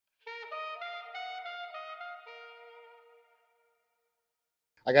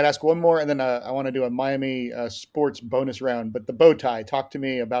I got to ask one more, and then I want to do a Miami sports bonus round. But the bow tie, talk to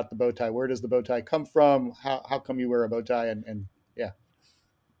me about the bow tie. Where does the bow tie come from? How come you wear a bow tie? And yeah,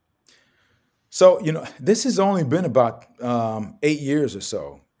 So, this has only been about 8 years or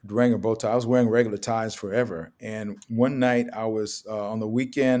so wearing a bow tie. I was wearing regular ties forever. And one night I was on the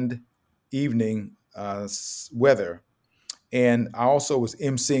weekend evening weather, and I also was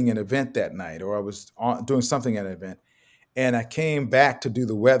emceeing an event that night, or I was doing something at an event. And I came back to do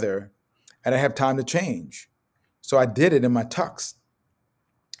the weather, and I have time to change. So I did it in my tux,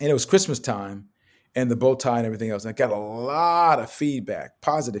 and it was Christmas time, and the bow tie and everything else. And I got a lot of feedback,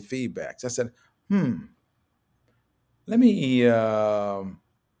 positive feedback. So I said, let me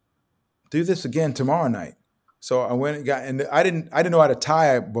do this again tomorrow night. So I went and got, and I didn't know how to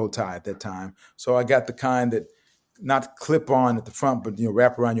tie a bow tie at that time. So I got the kind that not clip on at the front, but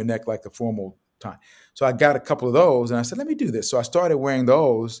wrap around your neck like the formal tie. So I got a couple of those, and I said, let me do this. So I started wearing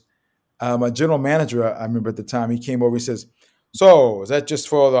those. My general manager, I remember at the time, he came over. He says, "So is that just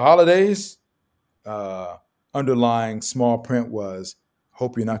for the holidays?" Uh, Underlying small print was,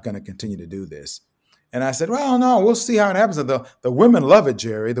 "Hope you're not going to continue to do this." And I said, "Well, no, we'll see how it happens." The women love it,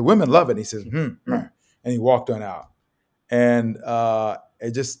 Jerry. The women love it. And he says, and he walked on out. And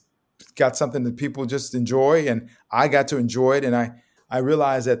it just got something that people just enjoy, and I got to enjoy it. And I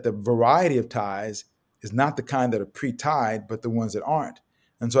realized that the variety of ties is not the kind that are pre-tied, but the ones that aren't.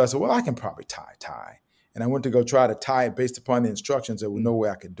 And so I said, well, I can probably tie a tie. And I went to go try to tie it based upon the instructions. There was no way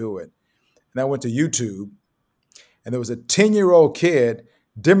I could do it. And I went to YouTube, and there was a 10-year-old kid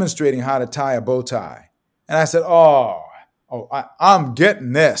demonstrating how to tie a bow tie. And I said, I'm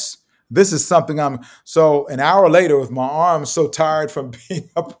getting this. This is something so an hour later with my arms so tired from being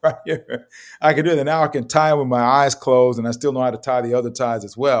up right here, I can do it. And now I can tie them with my eyes closed, and I still know how to tie the other ties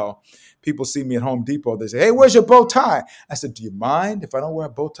as well. People see me at Home Depot. They say, "Hey, where's your bow tie?" I said, "Do you mind if I don't wear a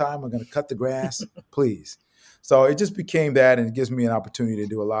bow tie? I'm going to cut the grass, please." So it just became that, and it gives me an opportunity to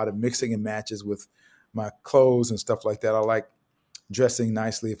do a lot of mixing and matches with my clothes and stuff like that. I like dressing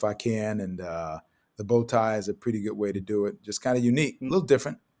nicely if I can, and the bow tie is a pretty good way to do it. Just kind of unique, a little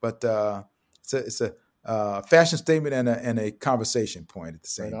different, but it's a fashion statement and a conversation point at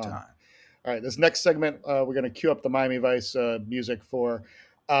the right same on. time. All right, this next segment, we're going to cue up the Miami Vice music for.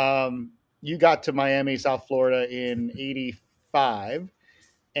 You got to Miami, South Florida in '85,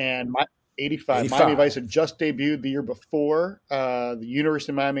 and 85. Miami Vice 85. had just debuted the year before. The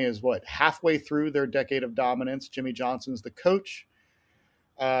University of Miami is what, halfway through their decade of dominance. Jimmy Johnson's the coach.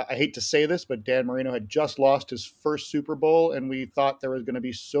 I hate to say this, but Dan Marino had just lost his first Super Bowl, and we thought there was going to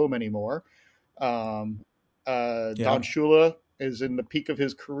be so many more. Um, Don Yeah. Shula is in the peak of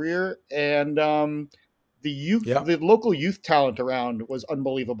his career, and Yeah. the local youth talent around was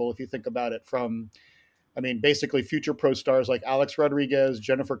unbelievable. If you think about it, basically future pro stars like Alex Rodriguez,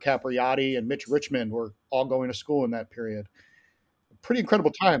 Jennifer Capriati, and Mitch Richmond were all going to school in that period. Pretty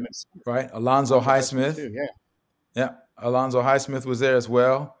incredible time. It's Right. Alonzo Lonzo Highsmith Highsmith. too. Yeah, Yeah. Alonzo Highsmith was there as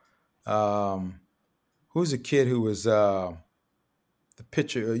well. Um, who's the kid who was the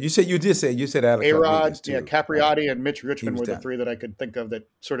pitcher? You said Alex A Rod, Rodriguez yeah, too, right? Capriati, and Mitch He Richmond was were the down. three that I could think of that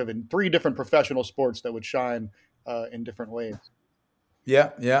sort of in three different professional sports that would shine in different ways.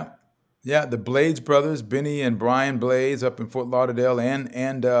 Yeah, yeah, yeah. The Blades brothers, Benny and Brian Blades, up in Fort Lauderdale,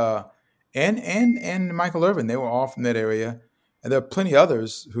 and Michael Irvin. They were all from that area, and there are plenty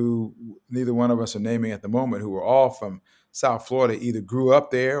others who neither one of us are naming at the moment, who were all from South Florida, either grew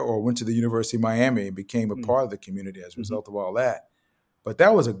up there or went to the University of Miami and became a part of the community as a Mm-hmm. result of all that. But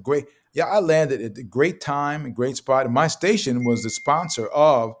that was a great, yeah. I landed at a great time, a great spot. And my station was the sponsor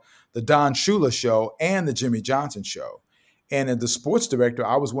of the Don Shula show and the Jimmy Johnson show. And as the sports director,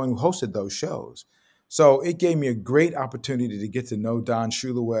 I was one who hosted those shows. So it gave me a great opportunity to get to know Don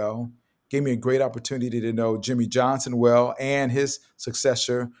Shula well, gave me a great opportunity to know Jimmy Johnson well and his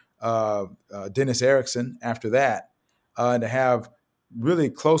successor, Dennis Erickson, after that, and to have really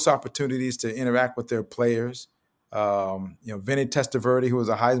close opportunities to interact with their players. Vinny Testaverde, who was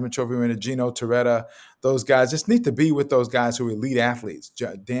a Heisman Trophy winner, Gino Torretta, those guys. Just need to be with those guys who are elite athletes.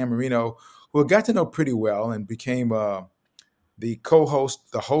 Dan Marino, who I got to know pretty well and became the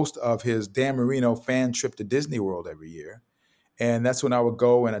co-host, the host of his Dan Marino fan trip to Disney World every year. And that's when I would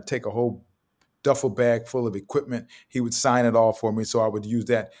go and I'd take a whole duffel bag full of equipment. He would sign it all for me, so I would use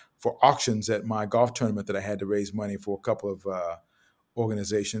that for auctions at my golf tournament that I had to raise money for a couple of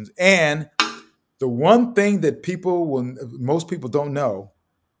organizations. And the one thing that most people don't know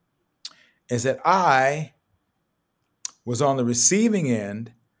is that I was on the receiving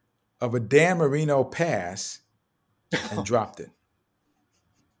end of a Dan Marino pass and dropped it.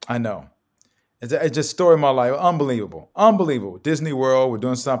 I know. It's just story of my life. Unbelievable. Unbelievable. Disney World, we're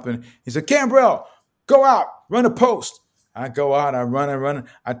doing something. He said, Khambrel, go out, run a post. I go out, I run and run.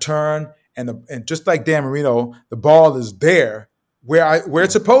 I turn, and just like Dan Marino, the ball is there where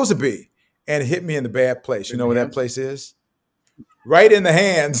it's supposed to be. And it hit me in the bad place. You In know the where that hands. place is? Right in the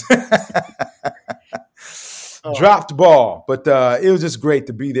hands. Oh, Dropped ball. But it was just great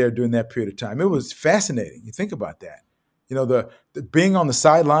to be there during that period of time. It was fascinating. You think about that. You know, the being on the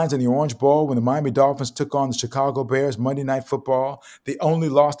sidelines in the Orange Bowl when the Miami Dolphins took on the Chicago Bears Monday Night Football, the only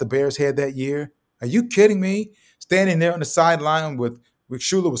loss the Bears had that year. Are you kidding me? Standing there on the sideline with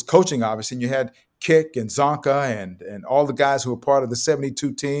Shula was coaching, obviously, and you had Kick and Zonka and all the guys who were part of the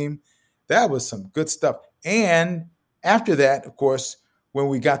 72 team. That was some good stuff. And after that, of course, when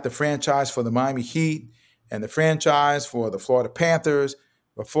we got the franchise for the Miami Heat and the franchise for the Florida Panthers,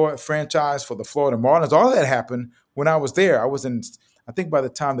 the franchise for the Florida Marlins, all of that happened when I was there. I think by the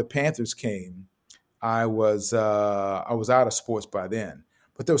time the Panthers came, I was out of sports by then.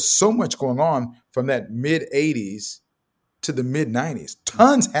 But there was so much going on from that mid '80s to the mid '90s.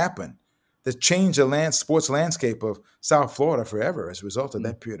 Tons happened that changed the sports landscape of South Florida forever as a result of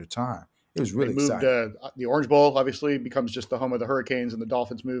that period of time. It was they really moved exciting. the Orange Bowl. Obviously, becomes just the home of the Hurricanes, and the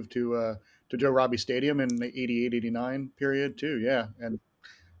Dolphins moved to Joe Robbie Stadium in the 88, 89 period too. Yeah, and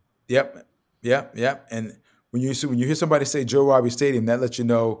Yep, yep. And when you hear somebody say Joe Robbie Stadium, that lets you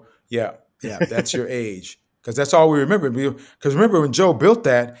know, yeah, that's your age. Because that's all we remember. Because remember when Joe built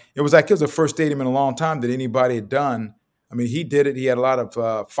that, it was the first stadium in a long time that anybody had done. I mean, he did it. He had a lot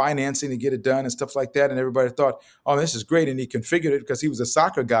of financing to get it done and stuff like that. And everybody thought, oh, this is great. And he configured it because he was a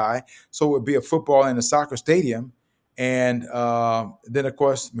soccer guy. So it would be a football and a soccer stadium. And then, of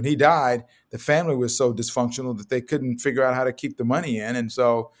course, when he died, the family was so dysfunctional that they couldn't figure out how to keep the money in. And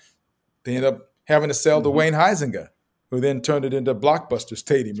so they ended up having to sell to mm-hmm. Wayne Heisinger, who then turned it into Blockbuster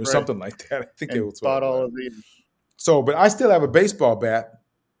Stadium or That's right, something like that. I think it and was what bought it all was. of the. So, but I still have a baseball bat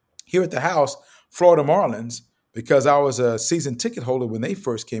here at the house, Florida Marlins, because I was a season ticket holder when they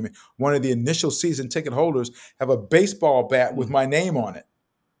first came in. One of the initial season ticket holders have a baseball bat with my name on it.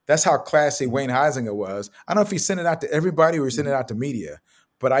 That's how classy Mm-hmm. Wayne Heisinger was. I don't know if he sent it out to everybody or he sent it out to media,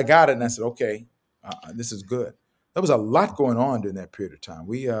 but I got it and I said, okay, this is good. There was a lot going on during that period of time.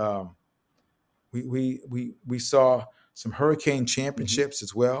 We saw some Hurricane Mm-hmm. championships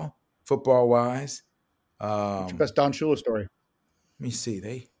as well, football wise. What's your best Don Shula story? Let me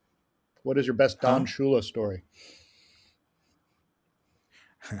see. What is your best Huh? Don Shula story?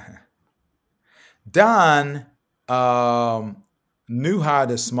 Don knew how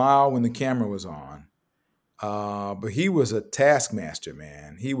to smile when the camera was on, but he was a taskmaster,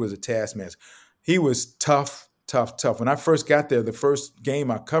 man. He was a taskmaster. He was tough, tough, tough. When I first got there, the first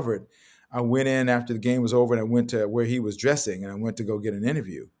game I covered, I went in after the game was over and I went to where he was dressing and I went to go get an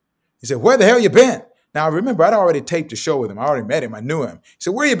interview. He said, "Where the hell you been?" Now I remember I'd already taped the show with him. I already met him. I knew him. He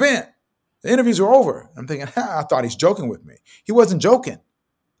said, "Where you been?" The interviews were over. I'm thinking, I thought he's joking with me. He wasn't joking.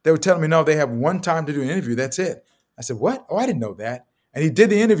 They were telling me, no, they have one time to do an interview. That's it. I said, what? Oh, I didn't know that. And he did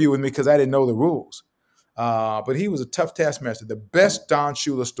the interview with me because I didn't know the rules. But he was a tough taskmaster. The best Don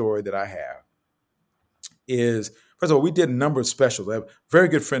Shula story that I have is, first of all, we did a number of specials. I have a very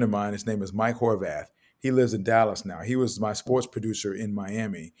good friend of mine. His name is Mike Horvath. He lives in Dallas now. He was my sports producer in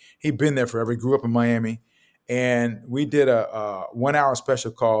Miami. He'd been there forever. He grew up in Miami. And we did a 1 hour special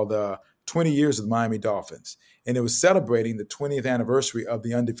called 20 Years of the Miami Dolphins. And it was celebrating the 20th anniversary of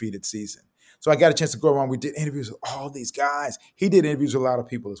the undefeated season. So I got a chance to go around. We did interviews with all these guys. He did interviews with a lot of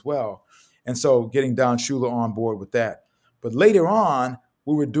people as well. And so getting Don Shula on board with that. But later on,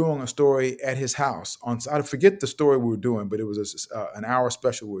 we were doing a story at his house. I forget the story we were doing, but it was an hour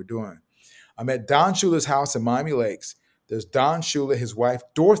special we were doing. I'm at Don Shula's house in Miami Lakes. There's Don Shula, his wife,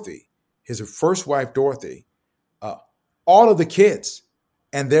 Dorothy, his first wife, Dorothy, all of the kids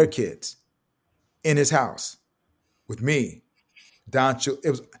and their kids in his house with me, Don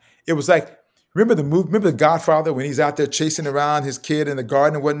Shula. It was like, remember the movie, remember The Godfather when he's out there chasing around his kid in the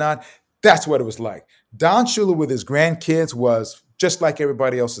garden and whatnot? That's what it was like. Don Shula with his grandkids was just like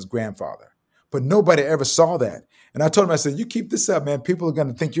everybody else's grandfather. But nobody ever saw that. And I told him, I said, you keep this up, man. People are going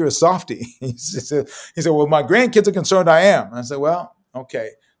to think you're a softie. He said, well, my grandkids are concerned I am. And I said, well,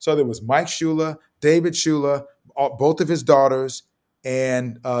 okay. So there was Mike Shula, David Shula, both of his daughters,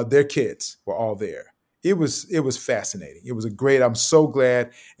 and their kids were all there. It was fascinating. It was I'm so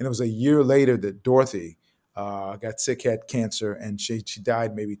glad. And it was a year later that Dorothy got sick, had cancer, and she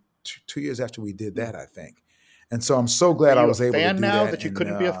died maybe 2 years after we did that, I think. And so I'm so Are glad I you a was able to fan do now that. that you And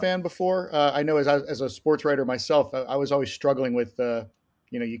couldn't be a fan before? I know as a sports writer myself, I was always struggling with,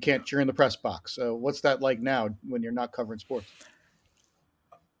 you can't cheer in the press box. So what's that like now when you're not covering sports?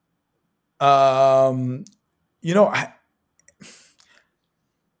 Um, you know,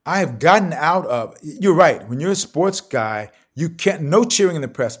 I have gotten out of. You're right. When you're a sports guy, you can't no cheering in the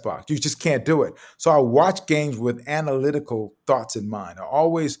press box. You just can't do it. So I watch games with analytical thoughts in mind. I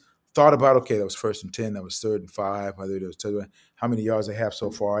always thought about, okay, that was 1st and 10, that was 3rd and 5, whether it was how many yards they have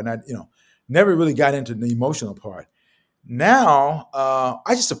so far, and I, never really got into the emotional part. Now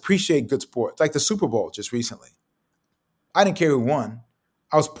I just appreciate good sports, like the Super Bowl just recently. I didn't care who won.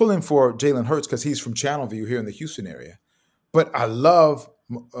 I was pulling for Jalen Hurts because he's from Channelview here in the Houston area. But I love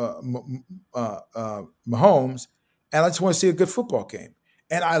Mahomes, and I just want to see a good football game.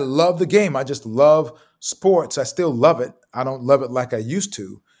 And I love the game. I just love sports. I still love it. I don't love it like I used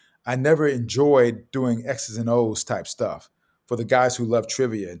to. I never enjoyed doing X's and O's type stuff for the guys who love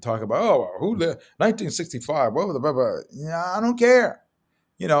trivia and talk about, oh, who lived 1965, blah, blah, blah, blah. Yeah, I don't care.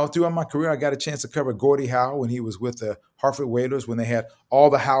 Throughout my career, I got a chance to cover Gordie Howe when he was with the Hartford Whalers, when they had all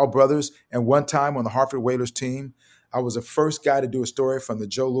the Howe brothers. And one time on the Hartford Whalers team, I was the first guy to do a story from the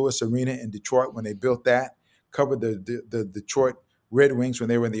Joe Louis Arena in Detroit when they built that, covered the Detroit Red Wings when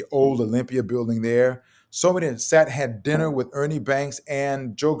they were in the old Olympia building there. So many had dinner with Ernie Banks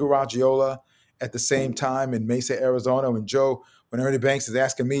and Joe Garagiola at the same time in Mesa, Arizona, when Ernie Banks is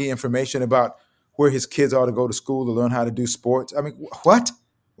asking me information about where his kids ought to go to school to learn how to do sports. I mean, what?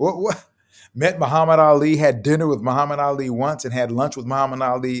 What? Met Muhammad Ali, had dinner with Muhammad Ali once and had lunch with Muhammad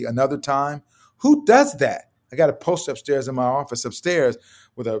Ali another time. Who does that? I got a poster upstairs in my office upstairs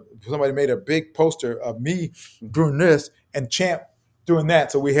with somebody made a big poster of me doing this and Champ doing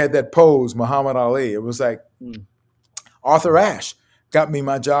that. So we had that pose, Muhammad Ali. It was like Arthur Ashe got me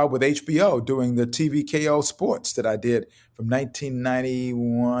my job with HBO doing the TVKO sports that I did from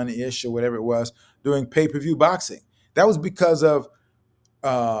 1991-ish or whatever it was, doing pay-per-view boxing. That was because of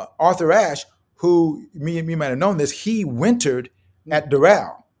Arthur Ashe, who me might have known this, he wintered at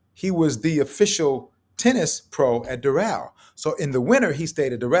Doral. He was the official tennis pro at Doral. So in the winter, he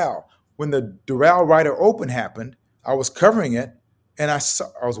stayed at Doral. When the Doral Ryder Open happened, I was covering it, and I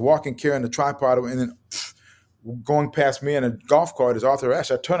was walking carrying the tripod, and then going past me in a golf cart is Arthur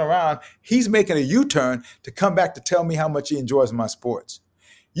Ashe. I turn around, he's making a U-turn to come back to tell me how much he enjoys my sports.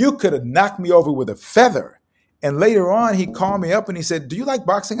 You could have knocked me over with a feather. And later on, he called me up and he said, do you like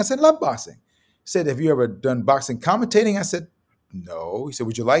boxing? I said, love boxing. He said, have you ever done boxing commentating? I said, no. He said,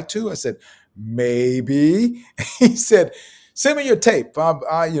 would you like to? I said, maybe. He said, send me your tape.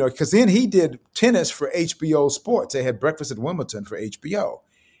 Because then he did tennis for HBO Sports. They had Breakfast at Wimbledon for HBO.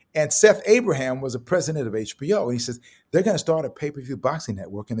 And Seth Abraham was the president of HBO. And he says, they're going to start a pay-per-view boxing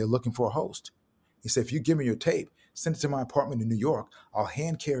network and they're looking for a host. He said, if you give me your tape, send it to my apartment in New York, I'll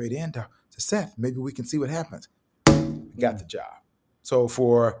hand carry it in to Seth. Maybe we can see what happens. Got the job. So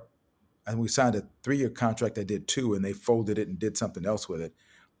and we signed a 3-year contract. I did 2, and they folded it and did something else with it.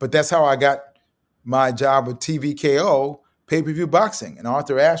 But that's how I got my job with TVKO, pay-per-view boxing. And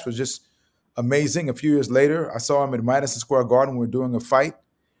Arthur Ashe was just amazing. A few years later, I saw him at Madison Square Garden. We were doing a fight.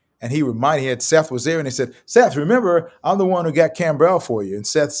 And he had Seth was there, and he said, Seth, remember, I'm the one who got Khambrel for you. And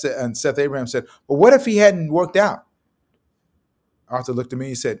Seth Abraham said, well, what if he hadn't worked out? Arthur looked at me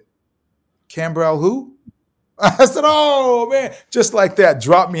and he said, Khambrel who? I said, oh, man, just like that,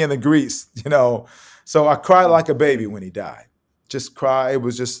 dropped me in the grease, So I cried like a baby when he died. Just cry. It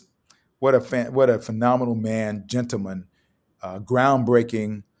was just what a phenomenal man, gentleman,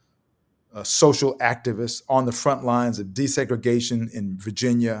 groundbreaking social activist on the front lines of desegregation in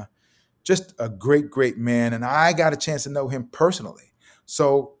Virginia. Just a great, great man. And I got a chance to know him personally.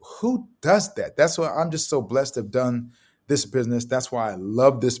 So who does that? That's why I'm just so blessed to have done this business. That's why I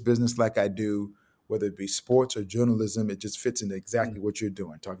love this business like I do, whether it be sports or journalism. It just fits into exactly what you're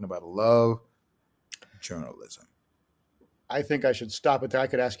doing, talking about love journalism. I think I should stop it there. I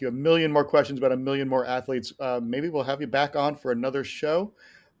could ask you a million more questions about a million more athletes. Maybe we'll have you back on for another show.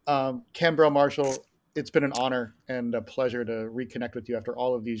 Khambrel Marshall, it's been an honor and a pleasure to reconnect with you after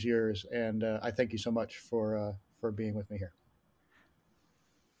all of these years. And I thank you so much for being with me here.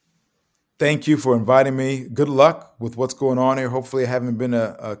 Thank you for inviting me. Good luck with what's going on here. Hopefully I haven't been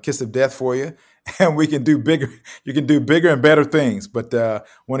a kiss of death for you, and we can do bigger. You can do bigger and better things, but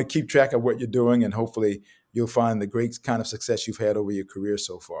want to keep track of what you're doing, and hopefully you'll find the great kind of success you've had over your career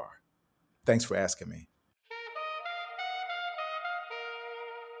so far. Thanks for asking me.